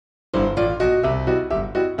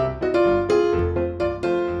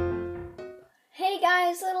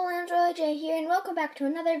welcome back to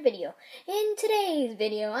another video. In today's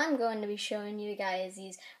video, I'm going to be showing you guys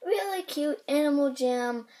these really cute Animal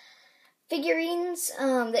Jam figurines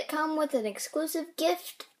that come with an exclusive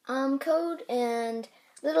gift code and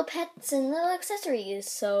little pets and little accessories.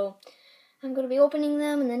 So I'm going to be opening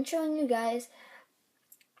them and then showing you guys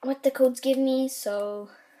what the codes give me. So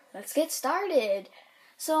let's get started.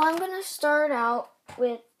 So I'm going to start out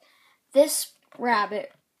with this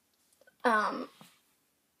rabbit.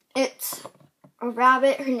 It's a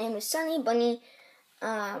rabbit. Her name is Sunny Bunny.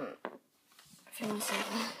 If you want to say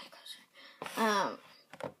that,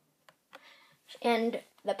 and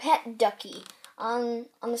the pet ducky on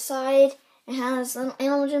the side. It has some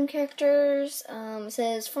Animal Jam characters. It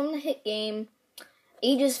says from the hit game,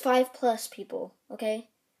 ages 5+ people. Okay,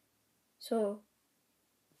 so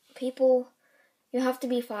people, you have to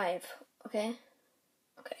be 5. Okay.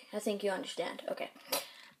 Okay, I think you understand. Okay.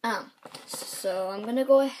 So I'm gonna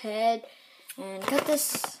go ahead and cut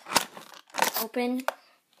this open.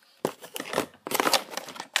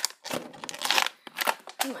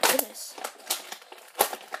 Oh my goodness.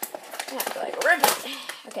 I have to like rip it.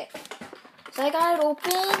 Okay. So I got it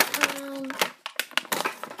open.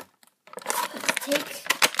 Let's take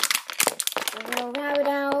the little rabbit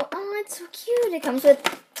out. Oh, it's so cute. It comes with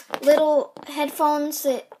little headphones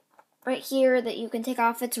that right here that you can take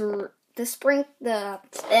off. It's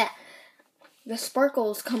the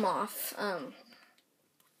sparkles come off,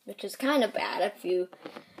 which is kind of bad if you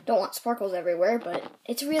don't want sparkles everywhere, but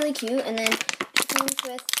it's really cute. And then it comes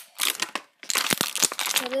with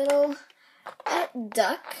a little pet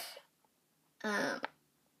duck.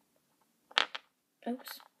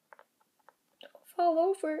 Oops. Don't fall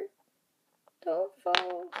over. Don't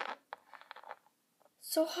fall.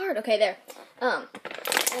 So hard. Okay, there. And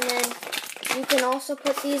then you can also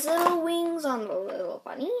put these little wings on the little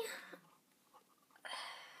bunny.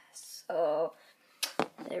 So,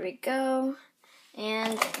 there we go.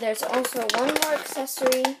 And there's also one more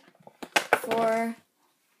accessory for,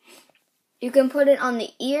 you can put it on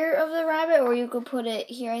the ear of the rabbit, or you could put it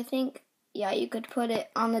here, I think. Yeah, you could put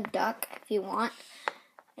it on the duck if you want.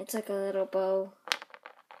 It's like a little bow. Oh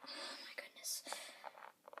my goodness.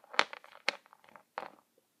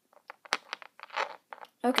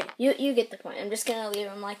 Okay, you get the point. I'm just going to leave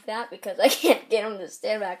them like that because I can't get them to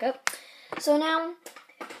stand back up. So now,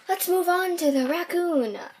 let's move on to the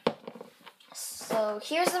raccoon. So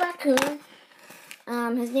here's the raccoon.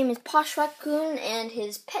 His name is Posh Raccoon and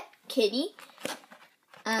his pet kitty.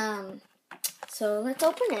 So let's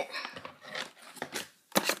open it.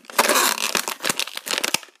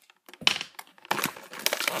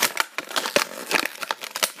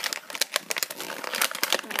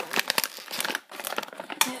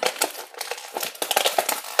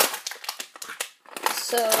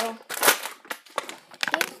 So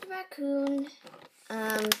here's the raccoon.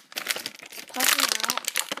 It's popping out.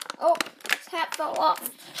 Oh, his hat fell off.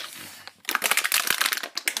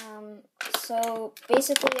 So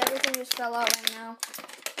basically everything just fell out right now.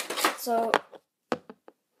 So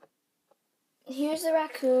here's the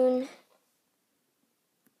raccoon.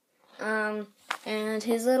 And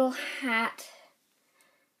his little hat.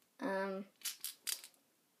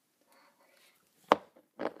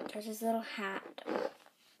 There's his little hat.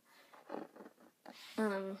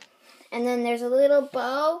 And then there's a little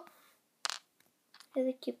bow,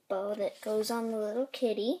 really cute bow that goes on the little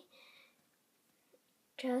kitty,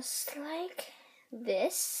 just like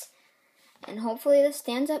this. And hopefully this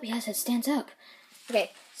stands up. Yes, it stands up.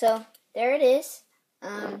 Okay, so there it is.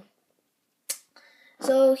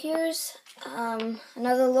 So here's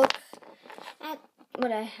another look at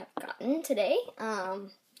what I have gotten today.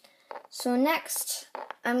 So next,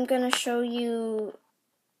 I'm gonna show you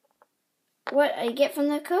what I get from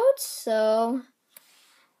the codes, so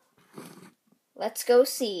let's go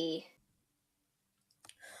see.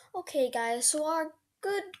 Okay guys, so our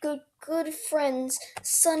good friends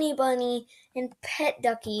Sunny Bunny and Pet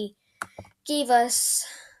Ducky gave us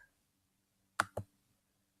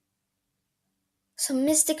some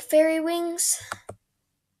mystic fairy wings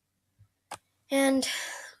and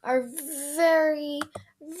our very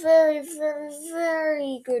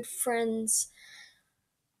good friends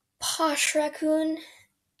Posh Raccoon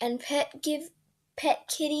and Pet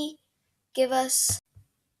Kitty give us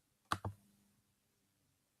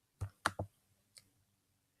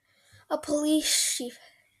a police chief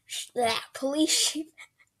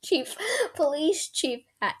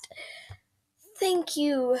hat. Thank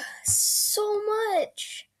you so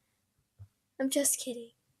much. I'm just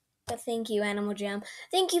kidding. But thank you, Animal Jam.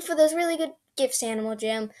 Thank you for those really good gifts, Animal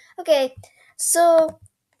Jam. Okay, so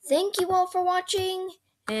thank you all for watching,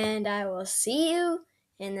 and I will see you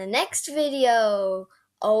in the next video.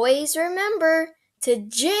 Always remember to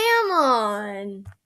jam on!